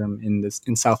sectarianism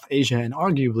in South Asia and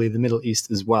arguably the Middle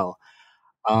East as well.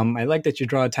 I like that you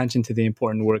draw attention to the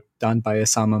important work done by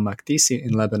Osama Makdisi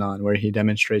in Lebanon, where he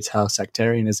demonstrates how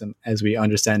sectarianism, as we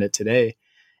understand it today,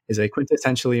 is a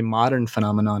quintessentially modern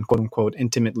phenomenon, quote unquote,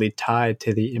 intimately tied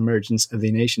to the emergence of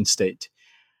the nation state.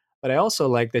 But I also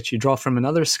like that you draw from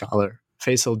another scholar,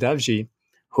 Faisal Devji,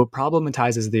 who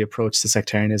problematizes the approach to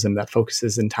sectarianism that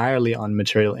focuses entirely on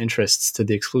material interests to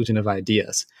the exclusion of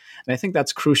ideas. And I think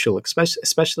that's crucial,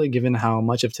 especially given how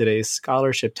much of today's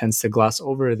scholarship tends to gloss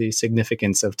over the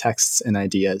significance of texts and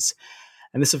ideas.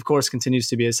 And this, of course, continues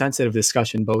to be a sensitive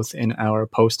discussion both in our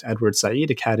post-Edward Said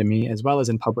Academy as well as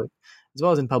in public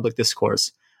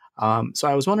discourse. So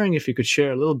I was wondering if you could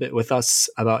share a little bit with us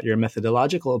about your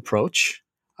methodological approach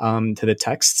to the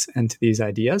texts and to these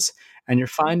ideas, and your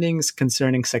findings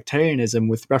concerning sectarianism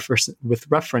with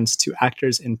reference to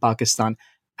actors in Pakistan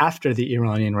after the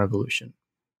Iranian Revolution.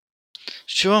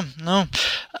 Sure. No,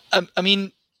 I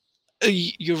mean,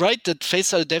 you're right that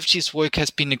Faisal Devji's work has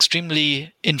been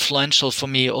extremely influential for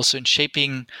me also in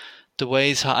shaping the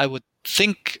ways how I would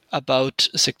think about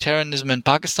sectarianism in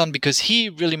Pakistan, because he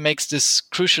really makes this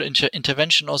crucial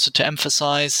intervention also to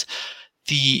emphasize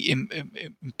the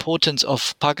importance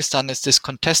of Pakistan as this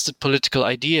contested political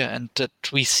idea, and that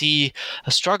we see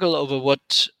a struggle over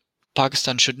what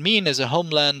Pakistan should mean as a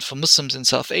homeland for Muslims in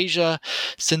South Asia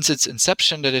since its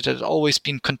inception, that it had always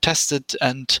been contested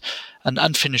and an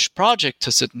unfinished project to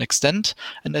a certain extent.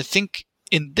 And I think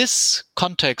in this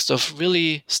context of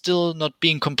really still not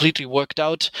being completely worked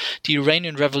out, the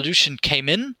Iranian Revolution came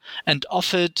in and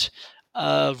offered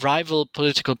a rival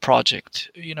political project,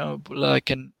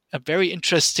 like a very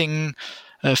interesting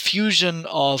fusion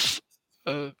of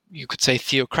you could say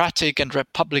theocratic and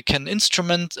republican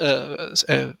elements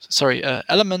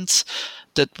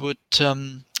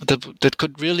that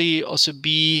could really also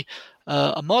be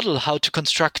a model how to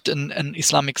construct an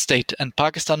Islamic state. And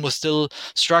Pakistan was still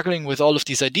struggling with all of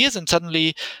these ideas, and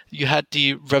suddenly you had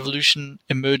the revolution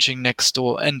emerging next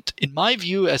door. And in my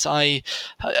view,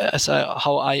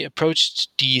 how I approached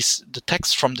the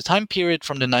texts from the time period,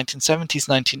 from the 1970s,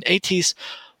 1980s,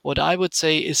 what I would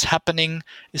say is happening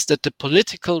is that the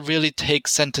political really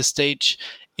takes center stage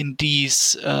in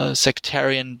these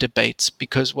sectarian debates,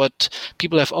 because what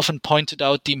people have often pointed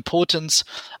out, the importance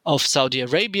of Saudi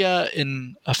Arabia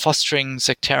in fostering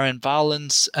sectarian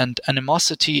violence and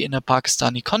animosity in a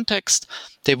Pakistani context.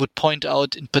 They would point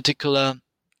out in particular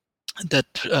that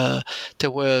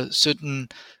there were certain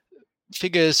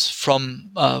figures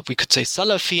from, we could say,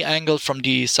 Salafi angle, from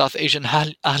the South Asian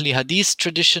Ahli Hadith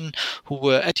tradition, who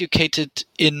were educated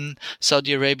in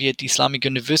Saudi Arabia at the Islamic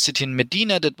University in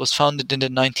Medina that was founded in the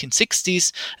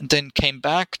 1960s and then came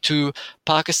back to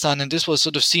Pakistan. And this was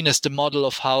sort of seen as the model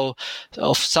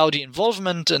of Saudi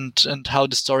involvement and how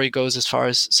the story goes as far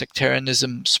as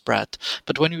sectarianism spread.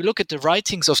 But when you look at the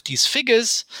writings of these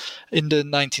figures in the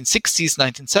 1960s,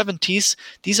 1970s,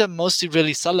 these are mostly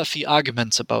really Salafi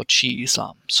arguments about Shia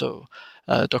Islam. So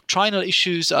doctrinal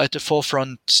issues are at the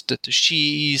forefront, that the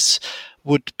Shi'is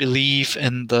would believe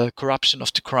in the corruption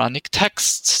of the Quranic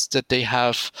texts, that they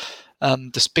have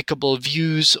despicable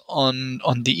views on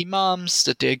the imams,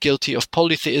 that they're guilty of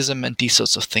polytheism and these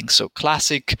sorts of things. So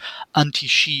classic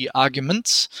anti-Shi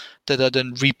arguments that are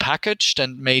then repackaged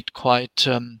and made quite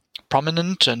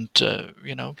prominent and,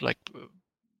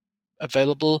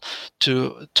 available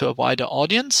to a wider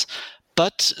audience.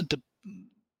 But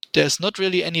there's not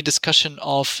really any discussion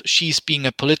of Shi'is being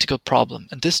a political problem.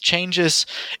 And this changes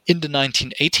in the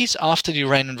 1980s after the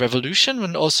Iranian Revolution,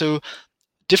 when also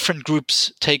different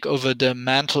groups take over the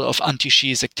mantle of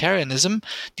anti-Shia sectarianism.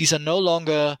 These are no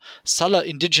longer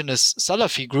indigenous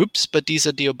Salafi groups, but these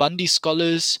are Deobandi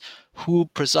scholars who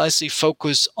precisely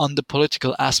focus on the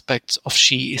political aspects of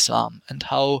Shia Islam and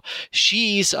how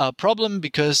Shi'is are a problem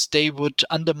because they would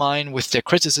undermine with their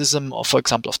criticism of, for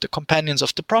example, of the companions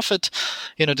of the Prophet.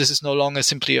 This is no longer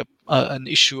simply an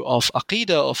issue of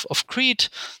Aqidah, of creed,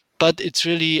 but it's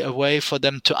really a way for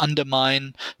them to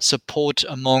undermine support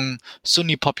among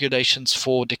Sunni populations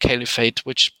for the caliphate,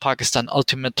 which Pakistan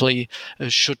ultimately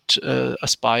should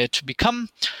aspire to become.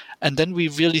 And then we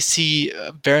really see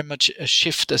very much a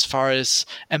shift as far as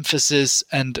emphasis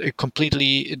and the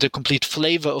complete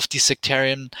flavor of these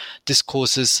sectarian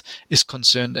discourses is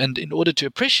concerned. And in order to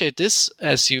appreciate this,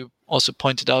 as you also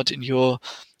pointed out in your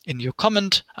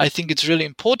comment, I think it's really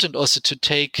important also to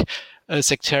take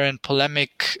sectarian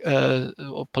polemic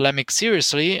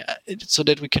seriously, so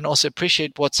that we can also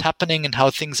appreciate what's happening and how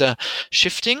things are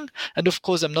shifting. And of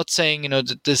course, I'm not saying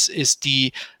that this is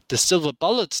the silver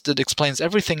bullet that explains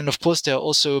everything. And of course, there are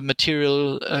also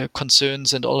material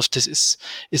concerns, and all of this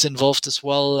is involved as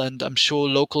well. And I'm sure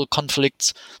local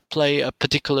conflicts play a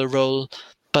particular role.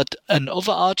 But the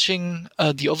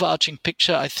overarching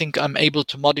picture, I think I'm able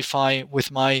to modify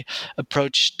with my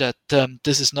approach, that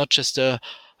this is not just a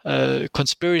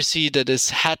conspiracy that is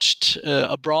hatched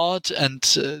abroad, and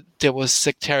there was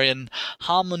sectarian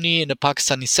harmony in a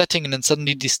Pakistani setting, and then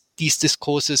suddenly these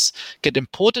discourses get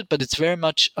imported. But it's very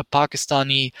much a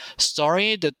Pakistani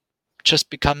story that just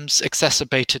becomes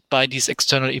exacerbated by these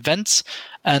external events,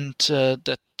 and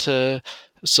that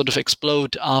sort of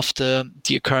explode after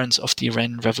the occurrence of the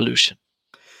Iranian Revolution.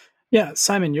 Yeah,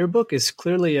 Simon, your book is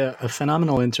clearly a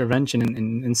phenomenal intervention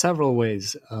in several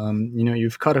ways.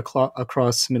 You've cut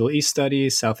across Middle East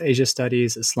studies, South Asia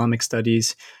studies, Islamic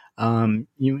studies.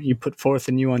 You put forth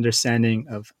a new understanding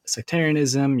of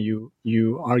sectarianism.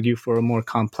 You argue for a more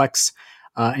complex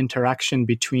interaction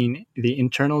between the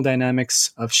internal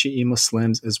dynamics of Shi'i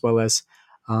Muslims as well as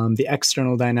the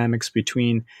external dynamics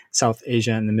between South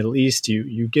Asia and the Middle East.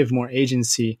 You give more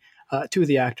agency to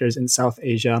the actors in South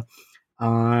Asia.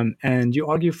 And you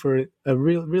argue for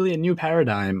really a new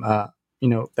paradigm,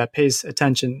 that pays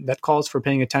attention, that calls for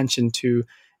paying attention to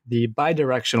the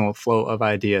bidirectional flow of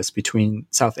ideas between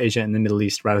South Asia and the Middle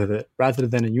East, rather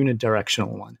than a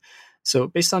unidirectional one. So,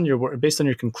 based on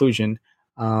your conclusion,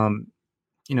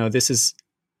 this is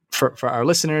for our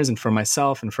listeners and for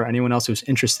myself and for anyone else who's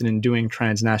interested in doing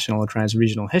transnational or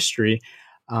transregional history.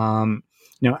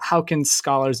 How can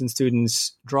scholars and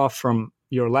students draw from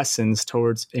your lessons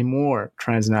towards a more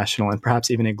transnational and perhaps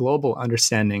even a global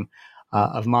understanding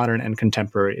of modern and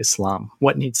contemporary Islam?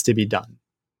 What needs to be done?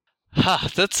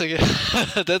 That's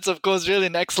of course really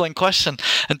an excellent question,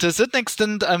 and to a certain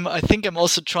extent, I think I'm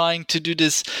also trying to do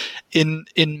this in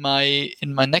my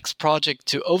next project,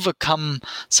 to overcome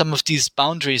some of these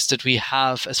boundaries that we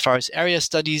have as far as area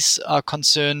studies are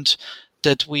concerned,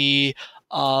 that we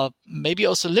are maybe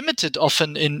also limited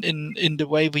often in the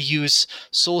way we use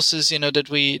sources, that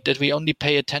we only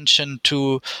pay attention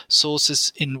to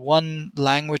sources in one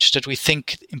language, that we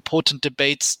think important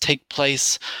debates take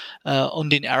place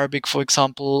only in Arabic, for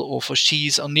example, or for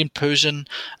Shi'is only in Persian,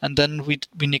 and then we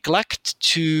neglect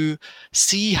to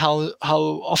see how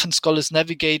often scholars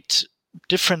navigate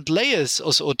different layers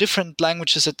also, or different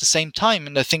languages at the same time.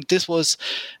 And I think this was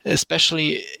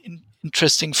especially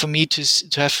interesting for me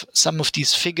to have some of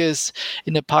these figures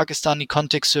in a Pakistani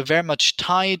context who are very much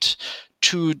tied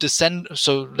to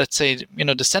so let's say,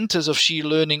 the centers of Shi'i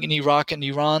learning in Iraq and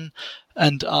Iran,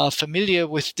 and are familiar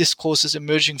with discourses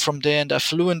emerging from there, and are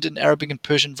fluent in Arabic and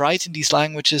Persian, write in these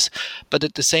languages, but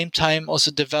at the same time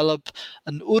also develop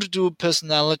an Urdu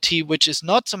personality, which is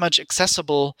not so much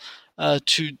accessible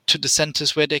to the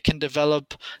centers, where they can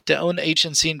develop their own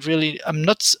agency. And really, I'm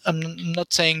not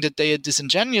saying that they are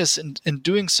disingenuous in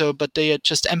doing so, but they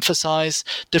just emphasize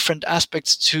different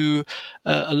aspects to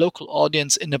a local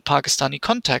audience in a Pakistani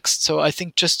context. So I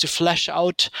think just to flesh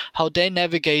out how they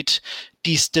navigate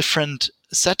these different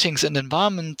settings and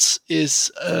environments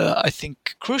is, I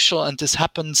think, crucial. And this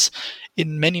happens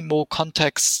in many more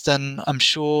contexts than I'm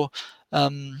sure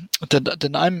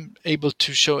than I'm able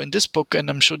to show in this book, and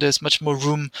I'm sure there's much more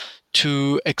room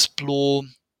to explore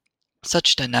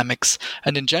such dynamics.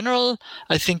 And in general,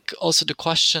 I think also the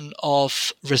question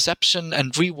of reception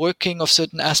and reworking of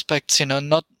certain aspects,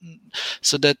 not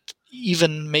so that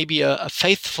even maybe a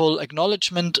faithful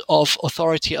acknowledgement of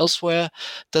authority elsewhere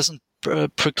doesn't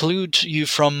preclude you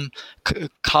from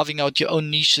carving out your own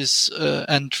niches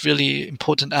and really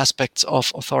important aspects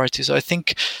of authority. So I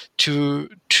think to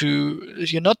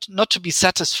not to be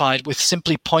satisfied with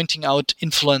simply pointing out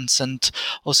influence, and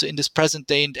also in this present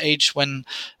day and age when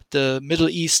the Middle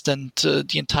East and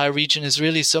the entire region is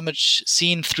really so much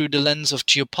seen through the lens of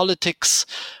geopolitics,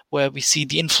 where we see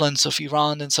the influence of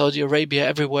Iran and Saudi Arabia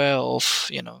everywhere, of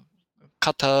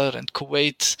Qatar and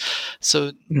Kuwait.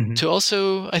 So to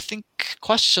also, I think,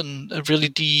 question really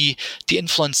the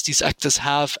influence these actors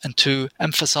have, and to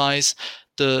emphasize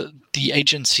the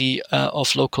agency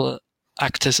of local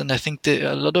actors. And I think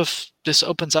a lot of this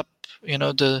opens up,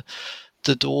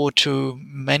 the door to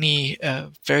many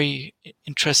very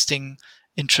interesting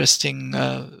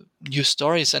news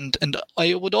stories. And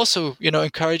I would also,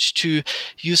 encourage to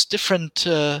use different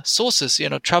sources,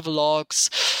 travelogues,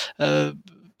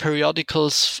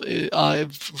 periodicals are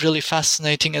really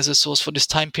fascinating as a source for this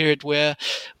time period, where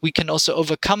we can also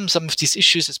overcome some of these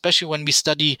issues, especially when we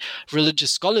study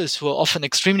religious scholars who are often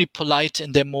extremely polite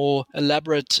in their more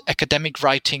elaborate academic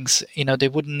writings. They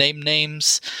wouldn't name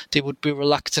names. They would be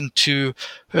reluctant to,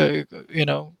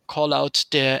 call out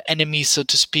their enemies, so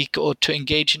to speak, or to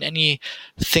engage in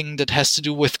anything that has to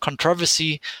do with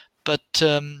controversy. But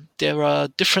there are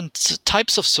different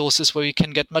types of sources where we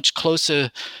can get much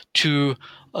closer to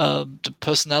the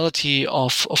personality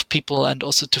of people, and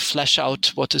also to flesh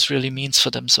out what this really means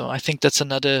for them. So I think that's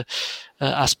another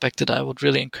aspect that I would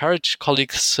really encourage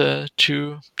colleagues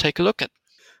to take a look at.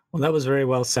 Well, that was very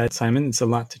well said, Simon. It's a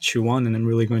lot to chew on, and I'm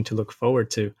really going to look forward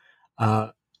to,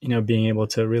 being able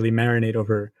to really marinate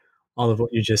over all of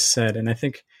what you just said. And I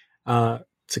think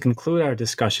to conclude our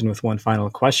discussion with one final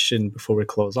question before we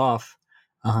close off,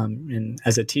 and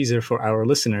as a teaser for our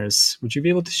listeners, would you be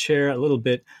able to share a little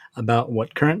bit about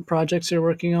what current projects you're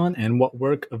working on and what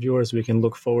work of yours we can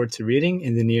look forward to reading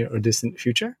in the near or distant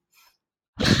future?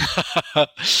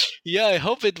 Yeah, I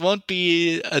hope it won't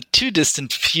be a too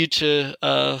distant future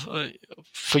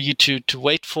for you to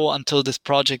wait for until this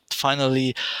project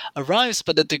finally arrives.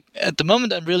 But at the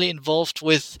moment, I'm really involved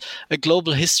with a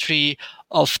global history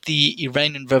of the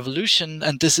Iranian Revolution,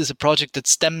 and this is a project that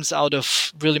stems out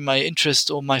of really my interest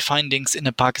or my findings in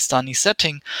a Pakistani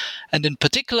setting. And in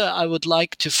particular, I would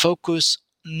like to focus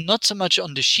not so much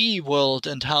on the Shi'i world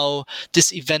and how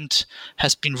this event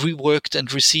has been reworked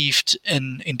and received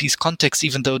in these contexts,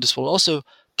 even though this will also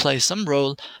play some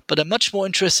role. But I'm much more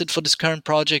interested for this current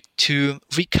project to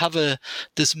recover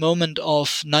this moment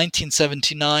of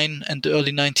 1979 and the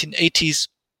early 1980s,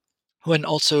 when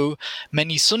also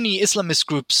many Sunni Islamist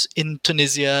groups in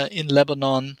Tunisia, in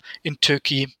Lebanon, in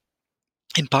Turkey,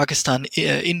 in Pakistan,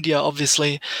 India,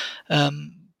 obviously,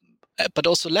 but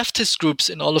also leftist groups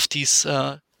in all of these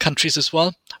countries as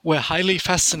well, were highly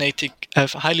fascinated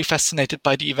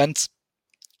by the events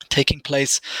taking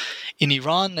place in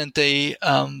Iran, and they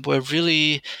were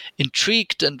really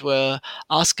intrigued and were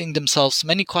asking themselves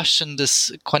many questions.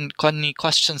 This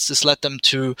led them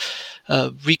to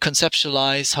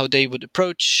reconceptualize how they would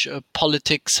approach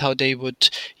politics, how they would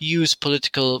use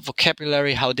political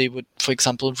vocabulary, how they would, for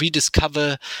example,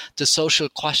 rediscover the social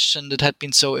question that had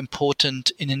been so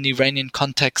important in an Iranian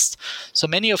context. So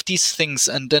many of these things,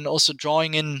 and then also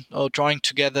drawing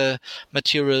together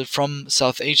material from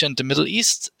South Asia and the Middle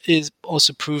East,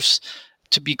 also proves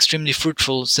to be extremely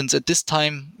fruitful, since at this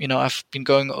time, I've been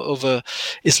going over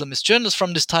Islamist journals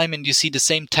from this time, and you see the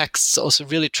same texts also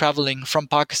really traveling from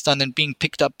Pakistan and being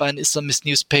picked up by an Islamist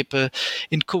newspaper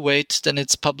in Kuwait, then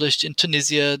it's published in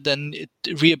Tunisia, then it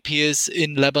reappears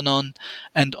in Lebanon,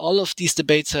 and all of these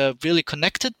debates are really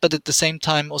connected, but at the same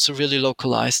time also really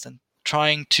localized. And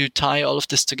trying to tie all of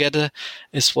this together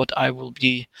is what I will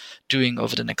be doing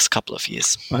over the next couple of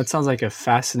years. Well, that sounds like a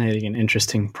fascinating and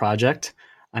interesting project.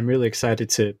 I'm really excited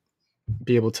to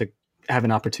be able to have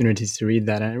an opportunity to read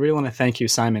that. And I really want to thank you,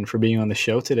 Simon, for being on the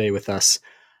show today with us.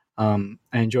 I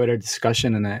enjoyed our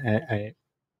discussion, and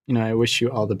I wish you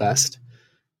all the best.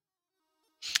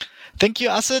 Thank you,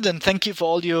 Asad, and thank you for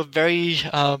all your very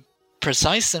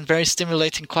precise and very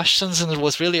stimulating questions, and it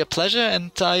was really a pleasure,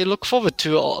 and I look forward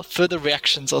to all further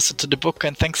reactions also to the book,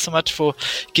 and thanks so much for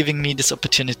giving me this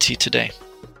opportunity today.